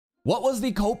What was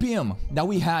the copium that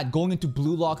we had going into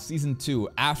Blue Lock Season 2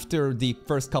 after the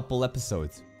first couple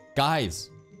episodes? Guys,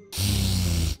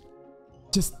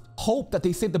 just hope that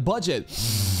they save the budget.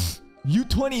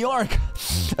 U20 arc.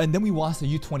 And then we watched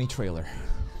the U20 trailer.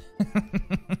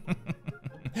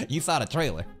 You saw the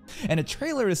trailer. And the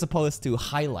trailer is supposed to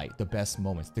highlight the best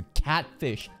moments, to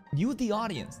catfish you, the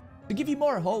audience, to give you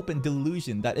more hope and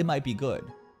delusion that it might be good.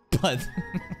 But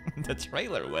the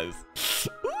trailer was...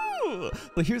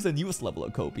 But here's the newest level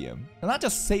of copium. They're not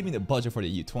just saving the budget for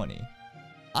the U20.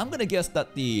 I'm gonna guess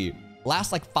that the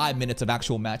last like 5 minutes of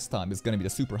actual match time is gonna be the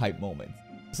super hype moment.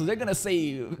 So they're gonna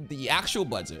save the actual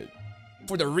budget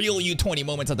for the real U20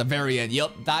 moments at the very end.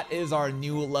 Yup, that is our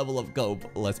new level of cope.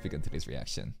 Let's begin today's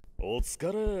reaction.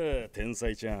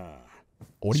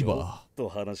 Oriba.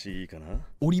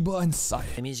 Oriba and Sai.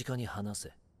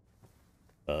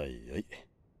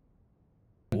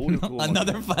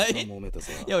 Another fight?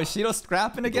 Yo, is Shiro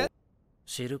scrapping again?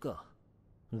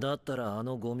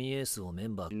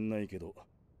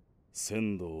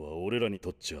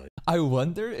 I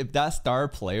wonder if that star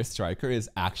player striker is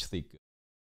actually good.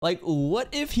 Like, what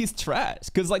if he's trash?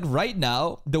 Because like right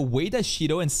now, the way that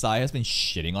Shiro and Sai has been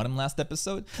shitting on him last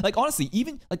episode, like honestly,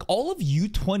 even like all of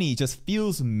U20 just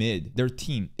feels mid, their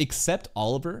team, except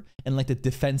Oliver and like the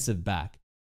defensive back.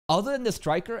 Other than the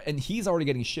striker, and he's already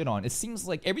getting shit on, it seems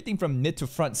like everything from mid to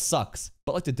front sucks.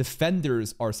 But like the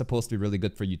defenders are supposed to be really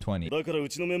good for U20.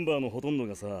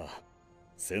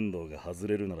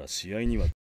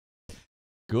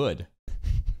 Good.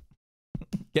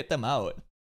 Get them out.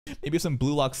 Maybe some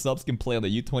Blue Lock subs can play on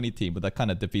the U20 team, but that kind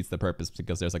of defeats the purpose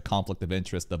because there's a conflict of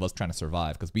interest of us trying to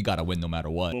survive because we gotta win no matter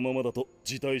what.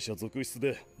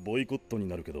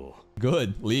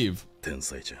 Good, leave.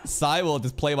 Sai will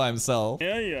just play by himself.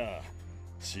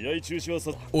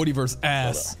 Oliver's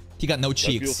ass. He got no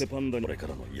cheeks.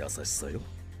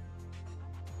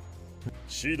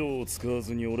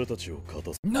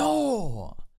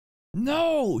 No!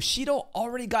 No! Shiro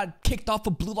already got kicked off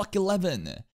of Blue Lock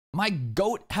 11. My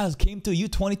goat came to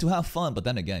U20 to have fun, but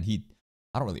then again,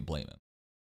 I don't really blame him.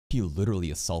 He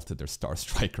literally assaulted their star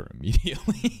striker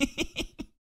immediately.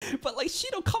 But like,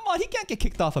 Shiro, come on, he can't get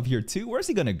kicked off of here too. Where's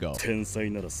he gonna go?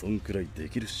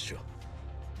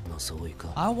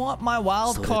 I want my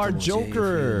wild card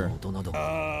Joker.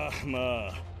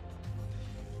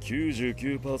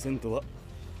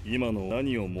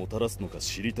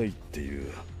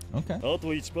 Okay.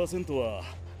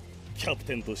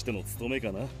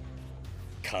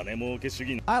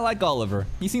 I like Oliver.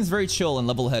 He seems very chill and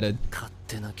level-headed.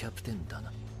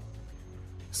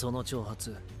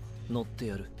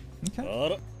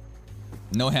 Okay.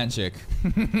 No handshake.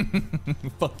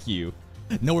 Fuck you.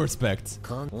 No respect.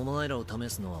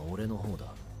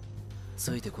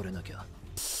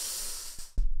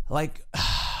 Like,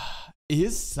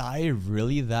 is Sai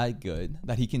really that good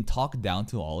that he can talk down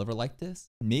to Oliver like this?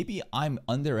 Maybe I'm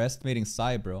underestimating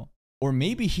Sai, bro. Or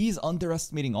maybe he's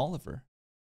underestimating Oliver.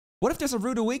 What if there's a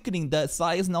rude awakening that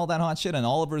Sai isn't all that hot shit and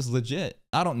Oliver's legit?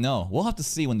 I don't know. We'll have to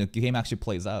see when the game actually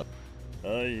plays out.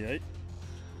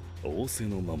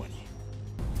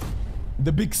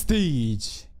 The big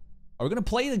stage. Are we gonna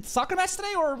play the soccer match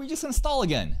today or are we just gonna stall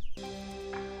again?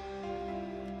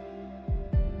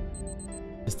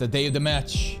 It's the day of the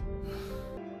match.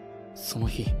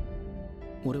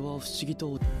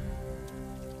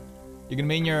 You're gonna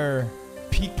mean your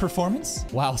peak performance?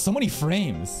 Wow, so many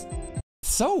frames.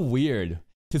 So weird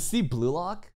to see Blue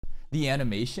Lock, the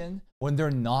animation, when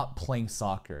they're not playing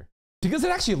soccer. Because it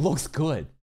actually looks good.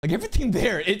 Like everything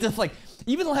there, it just like,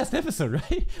 even the last episode,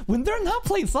 right? When they're not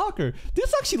playing soccer,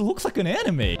 this actually looks like an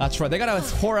anime. That's right, they gotta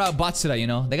whore out Bachira, you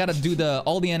know? They gotta do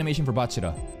all the animation for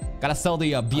Bachira. Gotta sell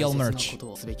the BL merch.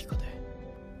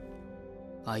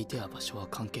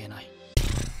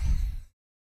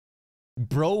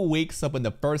 Bro wakes up and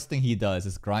the first thing he does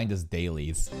is grind his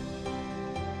dailies.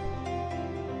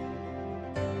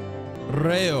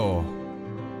 Reo.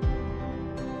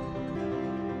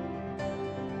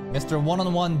 Mr.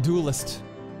 One-on-one duelist.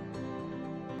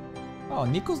 Oh,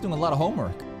 Nico's doing a lot of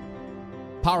homework.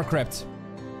 Power crept.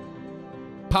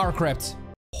 Power crept.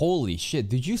 Holy shit,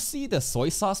 did you see the soy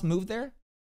sauce move there?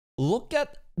 Look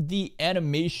at the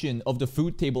animation of the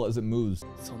food table as it moves.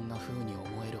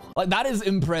 Like, that is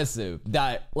impressive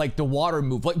that like the water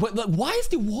move. Like, but why is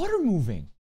the water moving?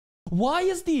 Why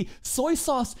is the soy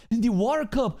sauce in the water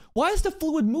cup? Why is the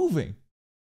fluid moving?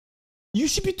 You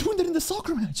should be doing that in the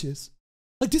soccer matches.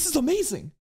 Like, this is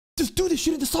amazing. Just do this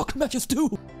shit in the soccer matches too.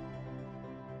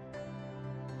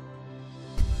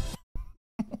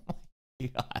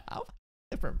 God, how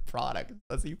different product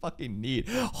does he fucking need?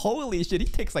 Holy shit, he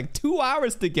takes like 2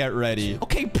 hours to get ready.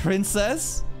 Okay,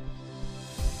 princess.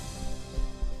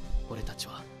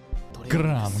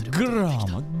 Gram.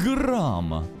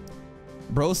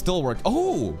 Bro, still worked.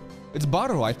 Oh, it's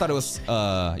Baru. I thought it was,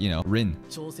 you know, Rin.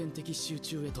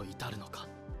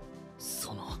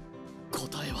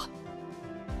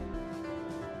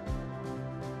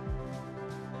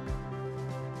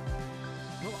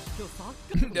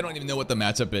 They don't even know what the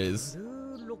matchup is.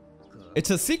 It's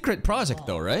a secret project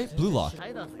though, right? Blue Lock.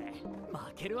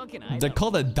 They're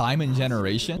called a Diamond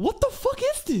Generation. What the fuck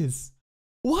is this?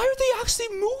 Why are they actually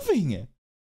moving?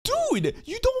 Dude,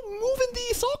 you don't move in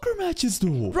these soccer matches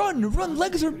though. Run,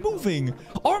 legs are moving.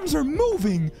 Arms are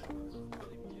moving.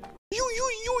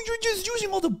 You're just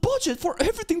using all the budget for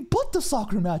everything but the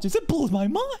soccer matches. It blows my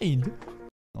mind.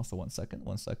 Also, one second.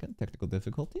 Technical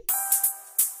difficulty.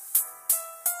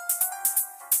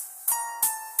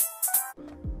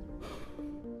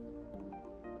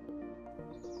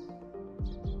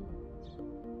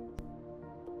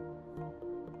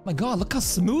 My god, look how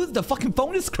smooth the fucking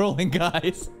phone is scrolling,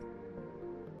 guys.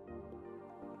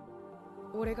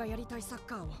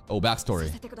 Oh,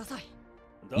 backstory.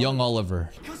 Young Oliver.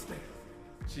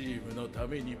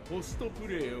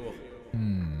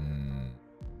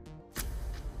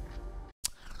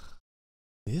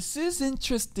 This is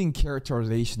interesting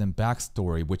characterization and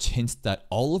backstory, which hints that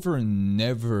Oliver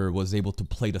never was able to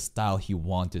play the style he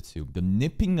wanted to. The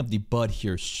nipping of the bud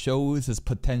here shows his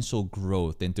potential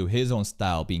growth into his own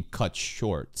style being cut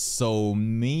short. So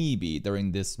maybe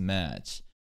during this match,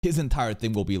 his entire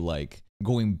thing will be like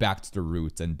going back to the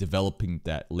roots and developing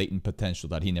that latent potential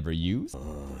that he never used.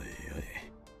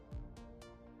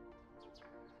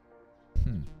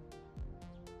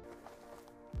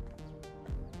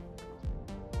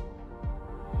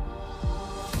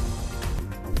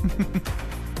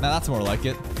 Now that's more like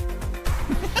it.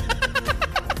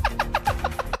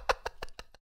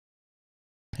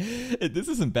 This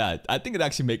isn't bad. I think it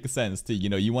actually makes sense to, you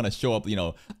know, you want to show up, you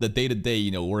know, the day-to-day,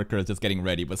 you know, workers just getting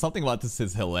ready. But something about this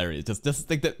is hilarious. Just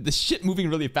like the shit moving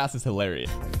really fast is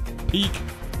hilarious. Peak.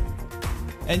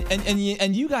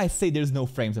 And you guys say there's no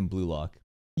frames in Blue Lock.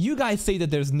 You guys say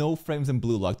that there's no frames in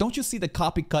Blue Lock. Don't you see the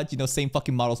copy cut, you know, same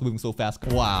fucking models moving so fast?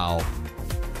 Wow.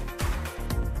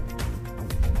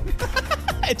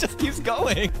 It just keeps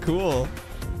going. Cool.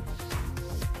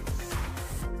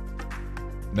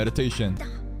 Meditation.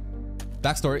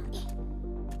 Backstory.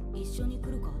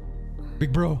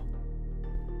 Big bro.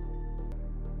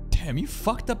 Damn, you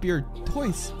fucked up your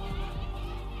toys.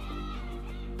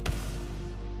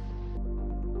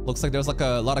 Looks like there's like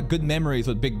a lot of good memories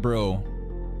with Big Bro.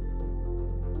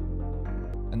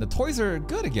 And the toys are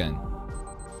good again.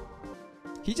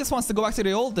 He just wants to go back to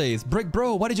the old days. Big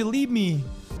Bro, why did you leave me?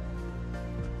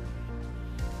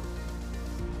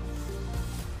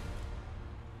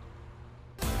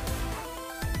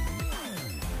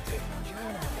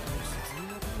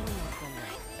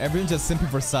 Everyone's just simping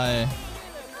for Sai.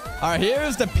 Alright,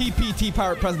 here's the PPT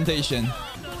power presentation.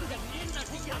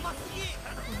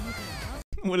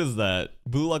 What is that?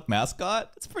 Blue Lock mascot?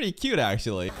 It's pretty cute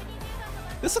actually.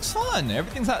 This looks fun.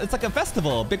 Everything's it's like a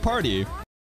festival, big party.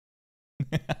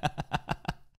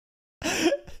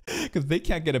 Because they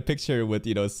can't get a picture with,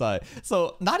 you know, Sai.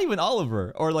 So not even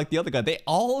Oliver or like the other guy. They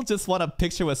all just want a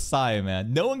picture with Sai,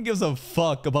 man. No one gives a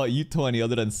fuck about U20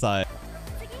 other than Sai.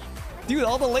 Dude,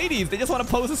 all the ladies, they just want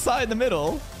to pose a Sai in the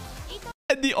middle.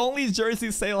 And the only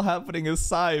jersey sale happening is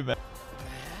Sai, man.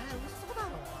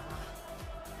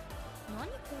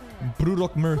 Blue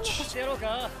Lock merch.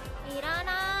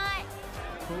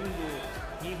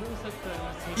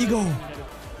 Ego.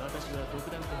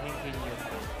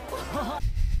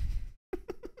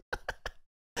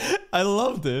 I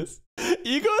love this.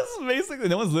 Ego is basically,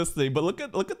 no one's listening, but look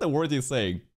at the words he's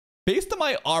saying. Based on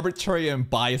my arbitrary and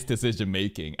biased decision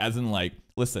making, as in like,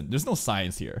 listen, there's no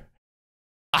science here.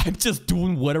 I'm just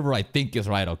doing whatever I think is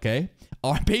right, okay?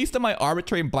 Or based on my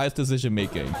arbitrary and biased decision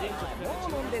making.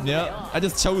 Yeah, I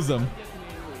just chose them.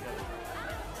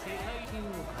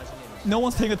 No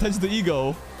one's paying attention to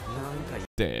Ego.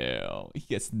 Damn, he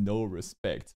gets no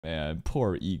respect, man.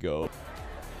 Poor Ego.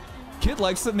 Kid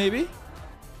likes it, maybe?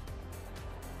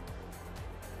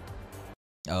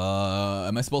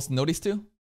 Am I supposed to know these two?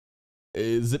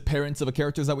 Is it parents of the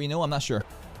characters that we know? I'm not sure.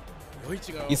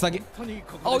 Isagi.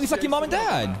 Oh, Isagi mom and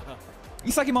dad.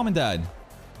 Isagi mom and dad.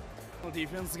 Oh,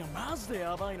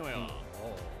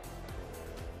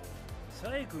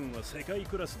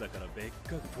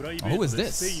 who is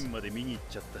this?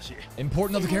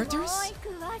 Important of the characters?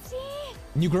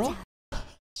 New girl?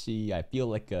 She, I feel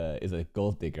like, is a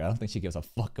gold digger. I don't think she gives a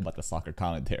fuck about the soccer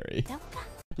commentary.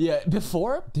 Yeah,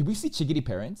 before, did we see Chigiri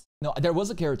parents? No, there was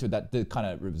a character that did kind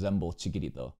of resemble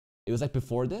Chigiri though. It was like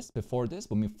before this,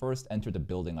 when we first entered the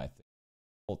building, I think.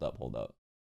 Hold up.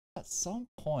 At some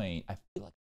point, I feel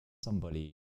like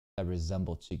somebody that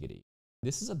resembled Chigiri.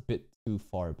 This is a bit too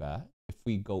far back. If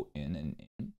we go in and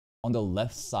in, on the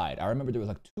left side, I remember there was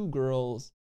like 2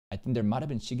 girls. I think there might have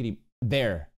been Chigiri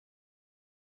there.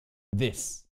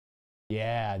 This.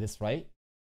 Yeah, this, right?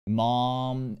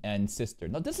 Mom and sister.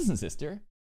 No, this isn't sister.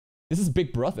 This is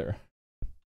big brother.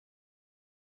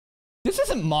 This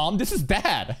isn't mom, this is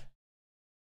dad.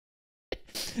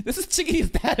 This is Chigiri's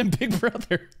dad and big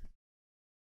brother.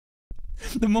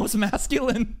 The most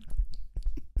masculine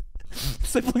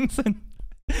siblings and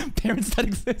parents that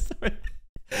exist.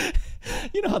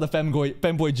 You know how the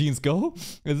femboy genes go?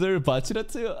 Is there a bachira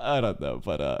too? I don't know,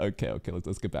 but okay,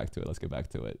 let's get back to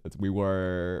it. We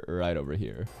were right over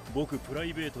here.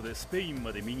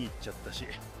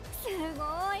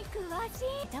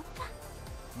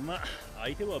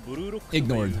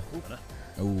 Ignored.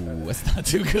 Oh, that's not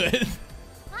too good.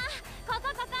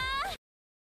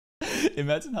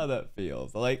 Imagine how that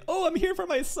feels. Like, oh, I'm here for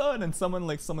my son, and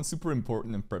someone super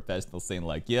important and professional saying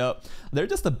like, yep, they're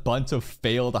just a bunch of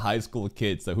failed high school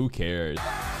kids, so who cares?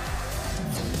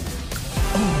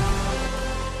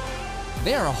 Oh.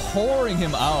 They are whoring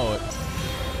him out.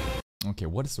 Okay,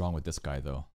 what is wrong with this guy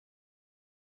though?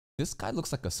 This guy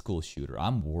looks like a school shooter.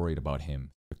 I'm worried about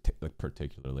him,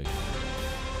 particularly.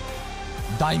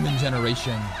 Diamond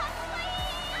Generation.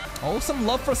 Oh, some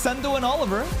love for Sendo and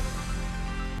Oliver.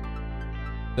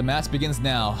 The match begins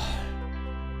now.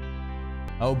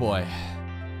 Oh boy.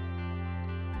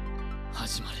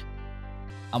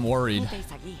 I'm worried.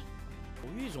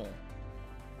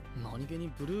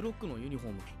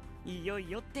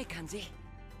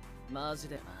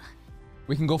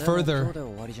 We can go further.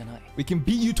 We can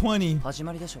beat U20.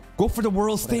 Go for the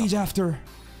world stage after.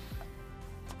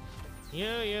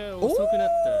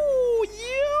 Oh,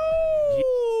 yeah.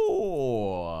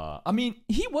 I mean,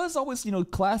 he was always, you know,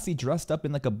 classy, dressed up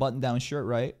in like a button-down shirt,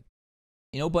 right?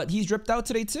 You know, but he's dripped out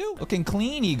today too. Looking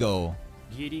clean, Ego.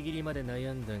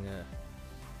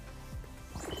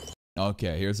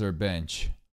 Okay, here's our bench.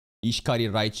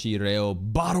 Ishikari, Raichi, Reo,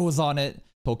 Baro's on it.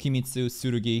 Tokimitsu,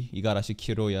 Tsurugi, Igarashi,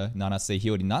 Kiroya, Nanase,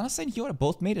 Hiyori. Nanase and Hiyori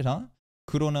both made it, huh?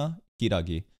 Kurona,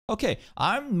 Hiragi. Okay,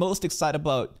 I'm most excited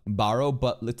about Baro,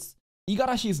 but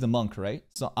Igarashi is the monk, right?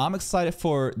 So I'm excited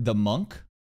for the monk.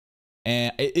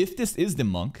 And if this is the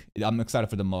monk, I'm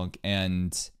excited for the monk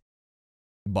and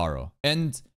Baro.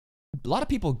 And a lot of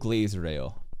people glaze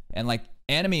Reo. And like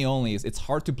anime only, it's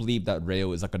hard to believe that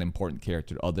Reo is like an important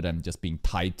character other than just being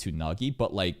tied to Nagi.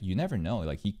 But like, you never know.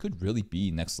 Like, he could really be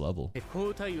next level.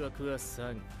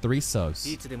 3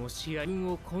 subs.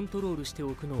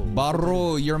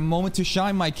 Baro, your moment to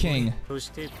shine, my king.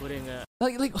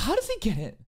 Like, how does he get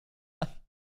it?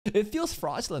 It feels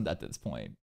fraudulent at this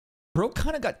point. Bro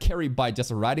kind of got carried by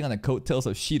just riding on the coattails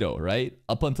of Shido, right?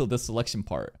 Up until this selection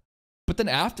part. But then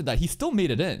after that, he still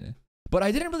made it in. But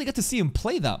I didn't really get to see him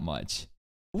play that much.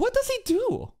 What does he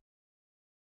do?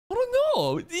 I don't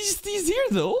know. He's here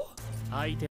though.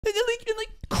 And like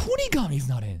Kunigami's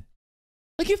not in.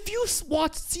 Like, if you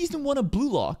watch season 1 of Blue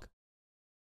Lock,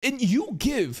 and you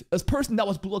give a person that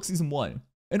was Blue Lock season 1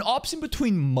 an option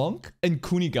between Monk and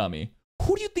Kunigami,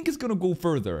 who do you think is gonna go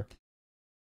further?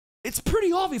 It's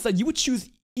pretty obvious that you would choose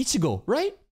Ichigo,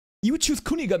 right? You would choose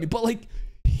Kunigami, but like,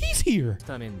 he's here.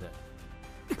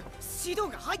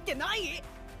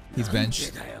 He's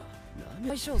benched.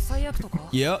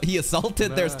 Yeah, he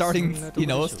assaulted their starting, you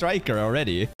know, striker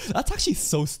already. That's actually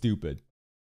so stupid.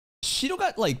 Shido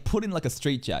got like put in like a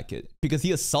straitjacket because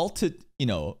he assaulted, you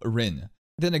know, Rin.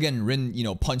 Then again, Rin, you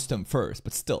know, punched him first,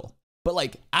 but still. But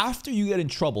like, after you get in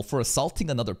trouble for assaulting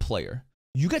another player,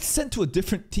 you get sent to a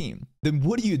different team. Then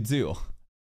what do?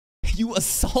 You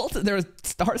assault their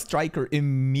star striker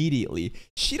immediately.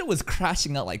 Shido was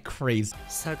crashing out like crazy.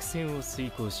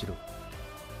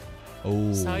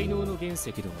 Oh.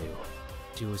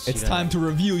 It's time to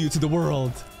reveal you to the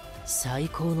world.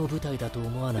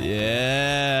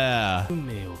 Yeah.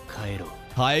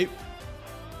 Hype.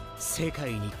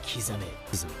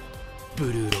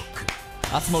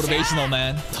 That's motivational,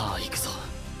 man.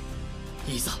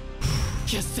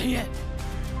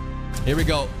 Here we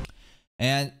go.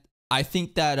 And I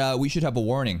think that we should have a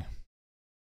warning.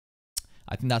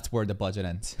 I think that's where the budget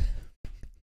ends.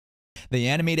 They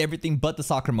animate everything but the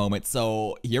soccer moment.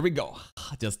 So here we go.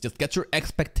 Just get your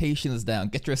expectations down.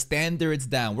 Get your standards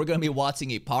down. We're going to be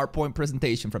watching a PowerPoint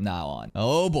presentation from now on.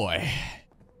 Oh boy.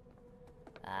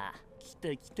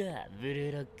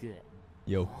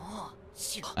 Yo.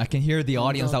 I can hear the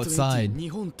audience outside.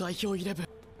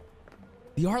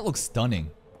 The art looks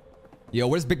stunning. Yo,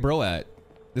 where's Big Bro at?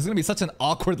 This is gonna be such an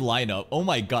awkward lineup. Oh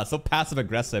my god, so passive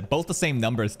aggressive. Both the same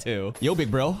numbers too. Yo,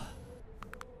 Big Bro.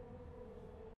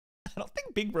 I don't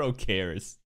think Big Bro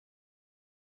cares.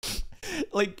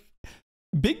 Like,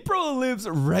 Big Bro lives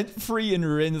rent-free in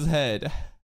Rin's head.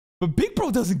 But Big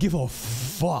Bro doesn't give a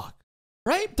fuck.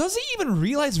 Right? Does he even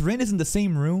realize Rin is in the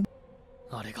same room?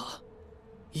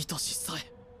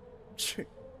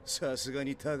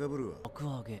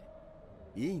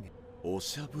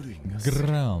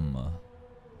 Gram.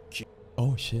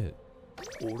 Oh shit.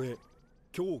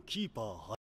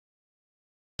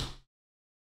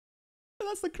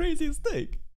 That's the craziest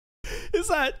thing. Is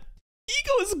that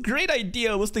Ego's great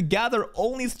idea was to gather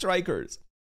only strikers.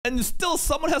 And still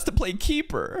someone has to play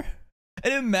keeper.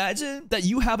 And imagine that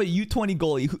you have a U20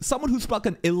 goalie, someone who's like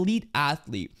an elite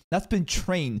athlete that's been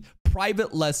trained,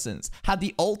 private lessons, had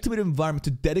the ultimate environment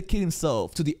to dedicate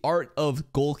himself to the art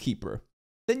of goalkeeper.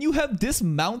 Then you have this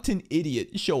mountain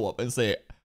idiot show up and say,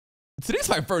 today's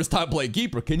my first time playing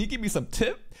keeper. Can you give me some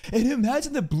tip? And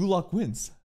imagine that Blue Lock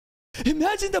wins.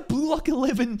 Imagine that Blue Lock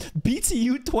 11 beats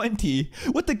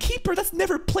U20 with the keeper that's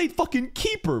never played fucking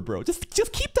keeper, bro.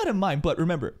 Just keep that in mind. But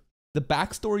remember, the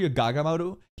backstory of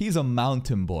Gagamaru, he's a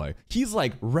mountain boy. He's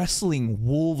like wrestling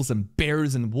wolves and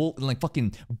bears and like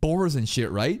fucking boars and shit,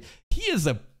 right? He is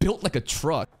built like a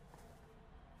truck.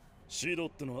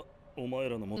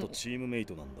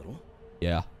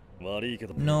 Yeah.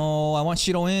 No, I want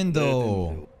Shiro in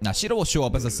though. Nah, Shiro will show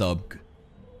up as a sub.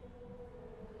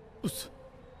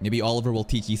 Maybe Oliver will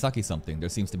teach Isaki something. There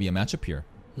seems to be a matchup here.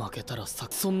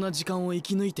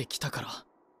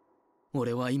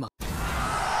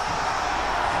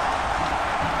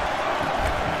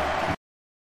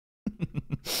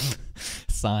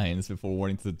 Signs before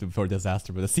warning before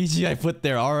disaster, but the CGI put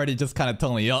there already just kind of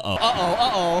telling me, uh-oh. Uh-oh,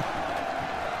 uh-oh.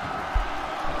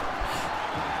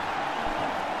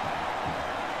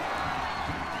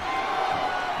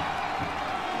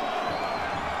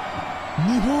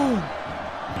 Nihon!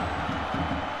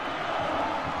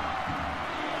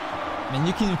 And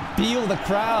you can feel the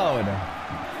crowd.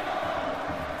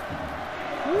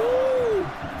 Woo!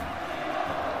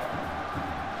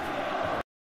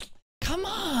 Come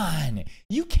on!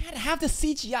 You can't have the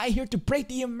CGI here to break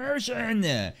the immersion.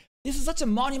 This is such a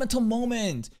monumental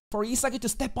moment for Isagi to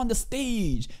step on the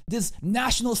stage. This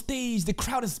national stage, the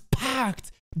crowd is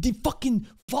packed. The fucking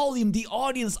volume, the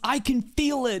audience, I can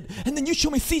feel it. And then you show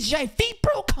me CGI feet,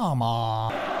 bro? Come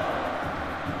on.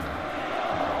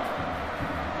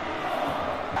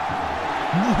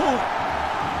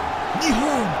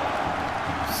 Nihon!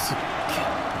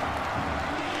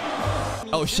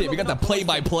 Oh shit, we got the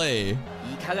play-by-play.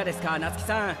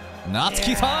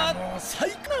 Natsuki-san?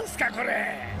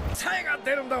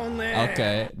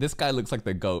 Okay, this guy looks like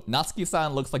the GOAT.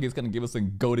 Natsuki-san looks like he's gonna give us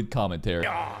some goated commentary.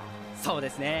 そうで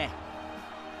すね。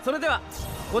それでは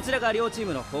こちらが両チー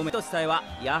ムのフォーメと主体は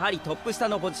やはりトップ下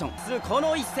のポジション。こ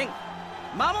の一戦、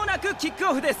間もなくキック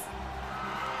オフです。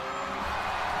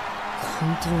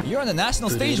You're on the national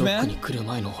stage, man. に来る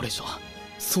前の俺じゃ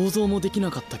想像もできな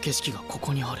かった景色がこ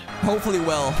こにある。Hopefully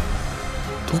well.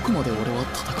 どこまで俺は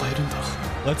戦えるんだろう。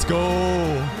Let's go. 違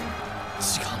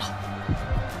うな。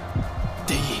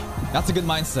でいい。 That's a good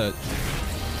mindset.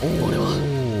 俺は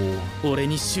俺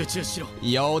に集中しろ。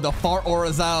 Yo, the fart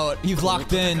aura's out. He's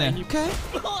locked in. Okay.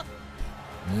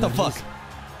 The fuck?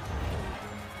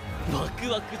 ワ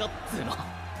クワクだっつうの。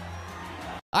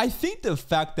 I think the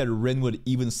fact that Rin would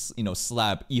even,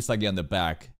 slap Isagi on the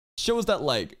back shows that,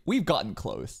 like, we've gotten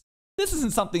close. This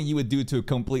isn't something you would do to a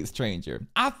complete stranger.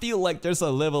 I feel like there's a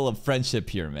level of friendship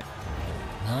here, man.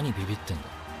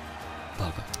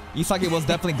 Isagi was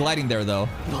definitely gliding there, though.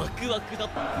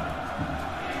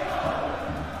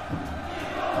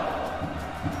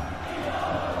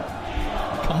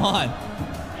 Come on.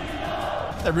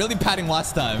 They're really padding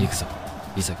watch time.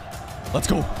 Let's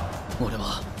go.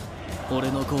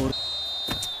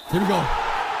 Here we go.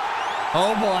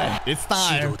 Oh boy. It's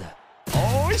time.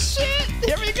 Oh shit.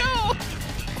 Here we go.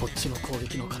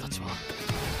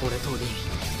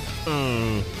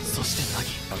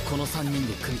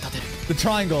 The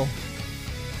triangle.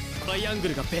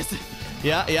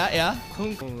 Yeah, yeah, yeah.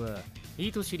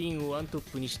 イトシリンをワントッ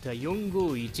プにした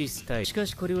451スタイル。しか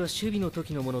しこれは守備の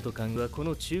時のものと考えこ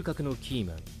の中核のキー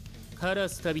マンカラ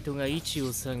スタビトが位置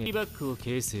を下げバックを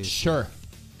形成。 Sure.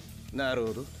 なる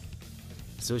ほど。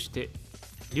そして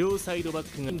両サイドバッ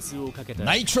クが人数をかけた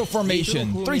Nitro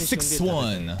formation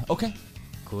 361. Okay.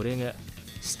 これが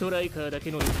ストライカーだけ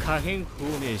の可変フ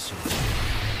ォーメーション。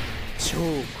超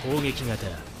攻撃型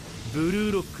ブル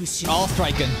ーロックシーン。 All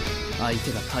striking. 相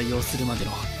手が対応するまで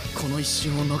のこの一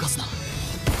瞬を逃すな。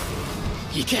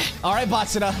Alright,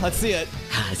 Bachira, let's see it.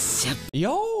 発射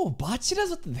Yo, Bachira's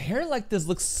with the hair like this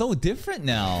looks so different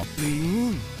now.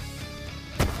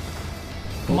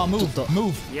 Come on, move,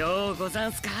 move. ようござ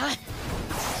んすか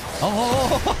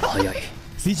Oh, 早い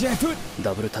CGI foot.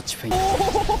 ダブルタッチフェイン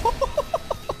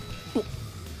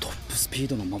トップスピー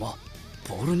ドのまま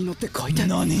ボールに乗って回転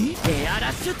Nani? エアラ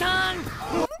ッシュターン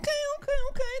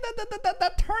Okay.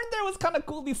 That turn there was kind of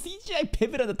cool. The CGI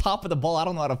pivot at the top of the ball. I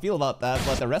don't know how to feel about that,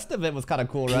 but the rest of it was kind of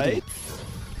cool, right?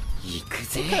 行く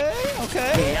ぜ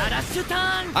Okay. エアラッシュタ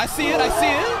ーン I see it. I see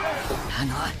it.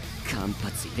 間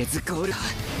髪入れずゴール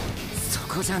そ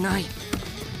こじゃない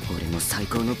俺の最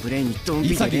高のプレーにドン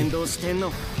ピで連動してんの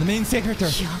The main character.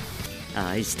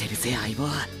 愛してるぜ相棒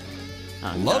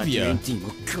Love you. 20も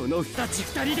この二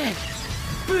人で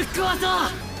ぶっ壊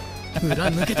そう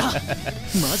裏抜けたマ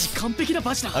ジ完璧な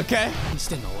バチだ Okay. し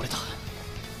てんのは俺だ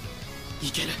い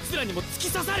けるスラにも突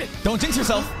き刺さる Don't jinx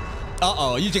yourself.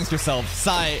 Uh-oh, you jinxed yourself.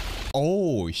 Sigh.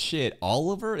 Oh, shit.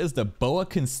 Oliver is the boa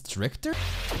constrictor?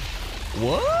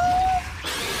 What?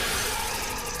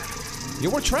 You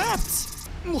were trapped.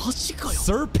 マジかよ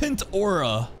Serpent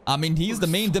Aura. I mean, he's the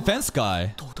main defense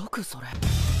guy. 届くそれ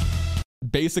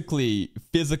Basically,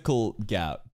 physical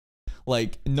gap.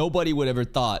 Like, nobody would ever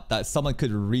thought that someone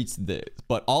could reach this.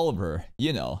 But Oliver,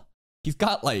 you know, he's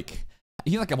got like,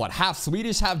 he's like, what, half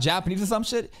Swedish, half Japanese or some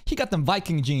shit? He got them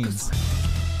Viking genes.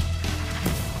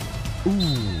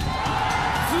 Ooh.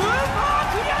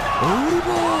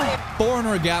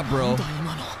 Foreigner gap, bro.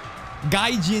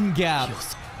 Gaijin gap.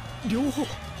 両方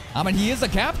I mean, he is a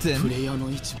プ captain. レイヤーの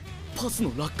位置もパス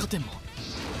の落下点も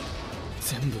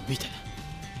全部見て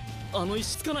あの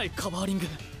石つかないカバーリング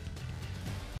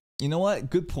You know what?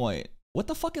 Good point. What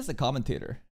the fuck is a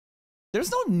commentator?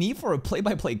 There's no need for a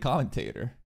play-by-play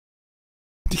commentator.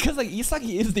 Because like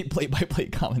Isagi is the play-by-play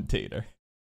commentator.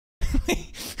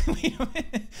 Wait a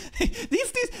minute.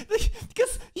 These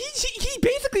because he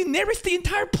basically narrates the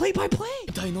entire play-by-play.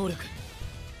 大能力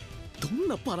どん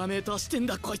なパラメーターしてん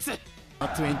だこいつ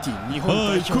20日本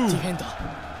代表ディフェンダ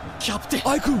ーキャプテン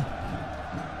Aiku.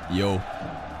 Yo.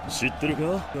 知ってるか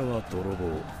は泥棒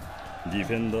ディ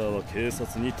フェンダーは警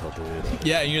察に例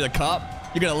えら Yeah, れ and you're the cop?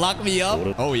 You're gonna lock me up?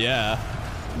 Oh yeah.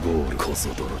 ゴールこそ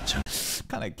泥ちゃん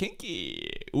Kinda kinky.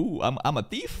 Ooh, I'm a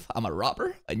thief, I'm a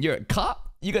robber, and you're a cop?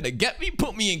 You gonna get me,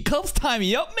 put me in cuffs, tie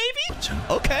me up maybe?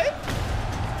 Okay.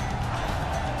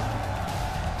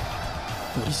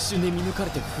 一瞬で見抜かれ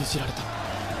て封じられた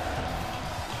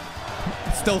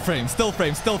Still frames, still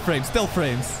frames, still frames, still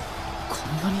frames. こ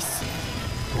んなにす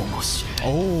面白い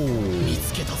Oh. 見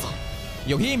つけたぞ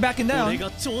Yo, he ain't backing 俺 down.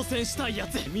 が挑戦したいや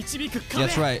つ導く壁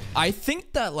That's right. I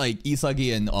think that like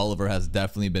Isagi and Oliver has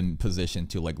definitely been positioned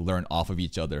to like learn off of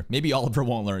each other. Maybe Oliver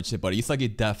won't learn shit, but Isagi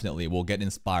definitely will get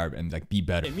inspired and like be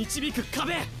better. 導く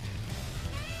壁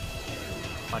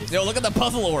Yo, look at the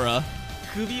puzzle aura.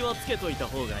 首はつけといた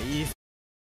方がいい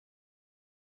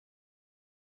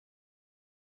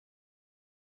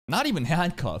Not even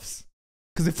handcuffs.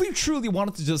 Because if we truly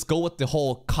wanted to just go with the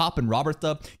whole cop and robber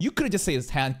stuff, you could have just said it's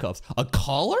handcuffs. A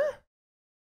collar?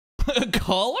 A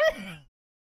collar?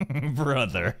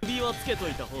 Brother. 首はつけと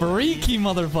いた方がいい Freaky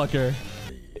motherfucker.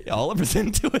 Oliver's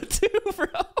into it too, bro.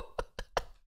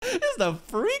 It's the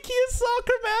freakiest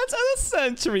soccer match of the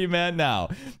century, man. Now,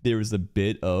 there was a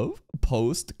bit of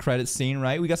post-credit scene,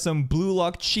 right? We got some blue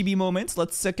lock chibi moments.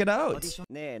 Let's check it out.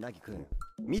 ねえナギ君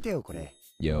見てよこれ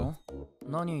Yo.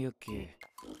 何ユッキー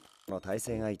の対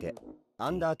戦相手ア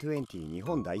ンダー20日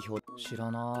本代表知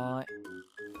らな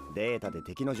いデータで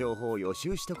敵の情報を予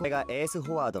習しとこれがエース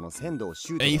フォワードの仙道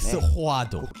シュートだね Ace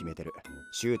Huado. 決めてる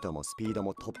シュートもスピード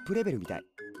もトップレベルみたい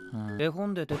絵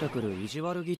本で出てくる意地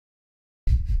悪ぎ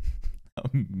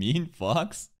Mean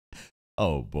Fox?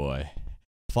 Oh boy.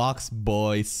 Fox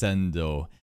Boy Sendo.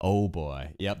 Oh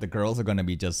boy. Yep, the girls are gonna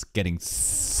be just getting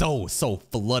so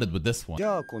flooded with this one. じ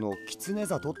ゃあこのキツネ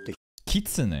ザトって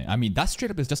Kitsune. I mean, that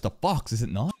straight up is just a fox, is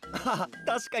it not?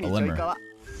 確かにちょいかわ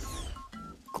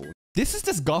This is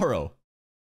just Garo.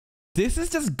 This is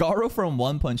just Garo from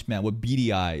One Punch Man with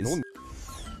beady eyes.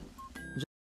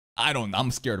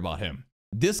 I'm scared about him.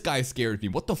 This guy scares me.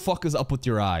 What the fuck is up with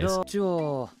your eyes? じゃあ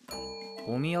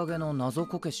お土産の謎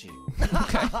こけし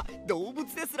動物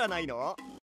ですらないの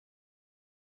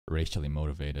Racially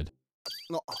motivated.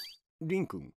 あリン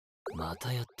君ま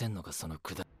たやってんのかその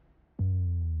くだ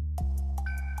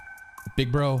Big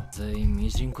bro. 全員ミ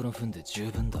ジンコの糞で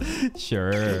十分だ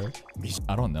Sure.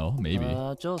 I don't know.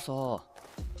 Maybe. じゃあさ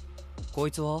こ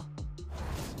いつは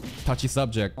Touchy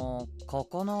subject. こ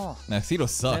こな Naxito 寝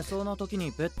sucks. そうな時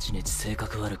にベッチに性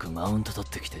格悪くマウント取っ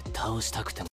てきて倒した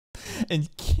くても And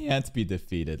can't be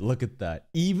defeated. Look at that.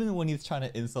 Even when he's trying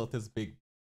to insult his big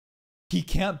He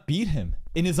can't beat him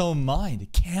in his own mind.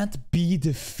 Can't be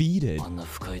defeated. The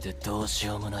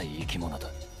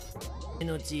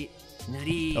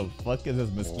fuck is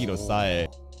this mosquito Sae?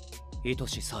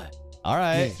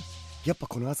 Alright. やっぱ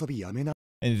この遊びやめな。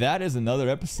 And that is another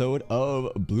episode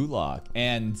of Blue Lock.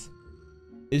 And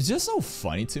it's just so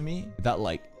funny to me that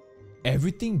like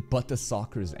everything but the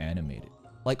soccer is animated.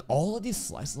 Like all of these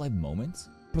slice of life moments,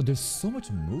 bro, there's so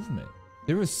much movement.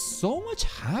 There is so much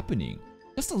happening.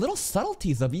 Just the little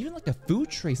subtleties of even like the food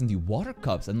trays and the water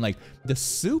cups and like the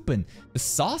soup and the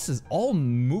sauces all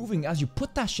moving as you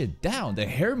put that shit down. The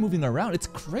hair moving around, it's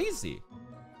crazy.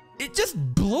 It just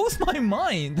blows my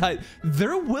mind that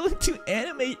they're willing to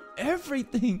animate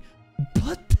everything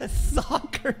but the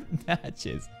soccer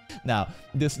matches. Now,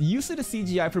 this use of the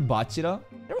CGI for Bachira,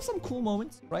 there were some cool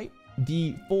moments, right?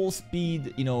 The full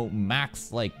speed, you know,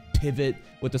 max like pivot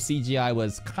with the CGI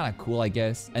was kind of cool, I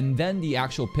guess. And then the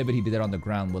actual pivot he did on the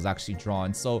ground was actually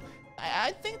drawn. So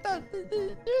I think that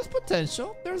there's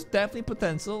potential. There's definitely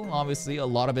potential. Obviously, a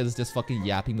lot of it is just fucking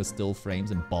yapping with still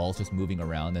frames and balls just moving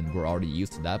around, and we're already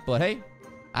used to that. But hey,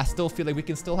 I still feel like we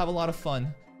can still have a lot of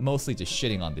fun. Mostly just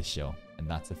shitting on this show. And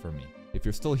that's it for me. If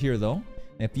you're still here though,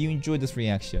 and if you enjoyed this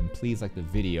reaction, please like the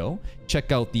video.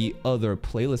 Check out the other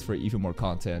playlist for even more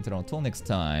content. And until next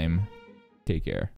time, take care.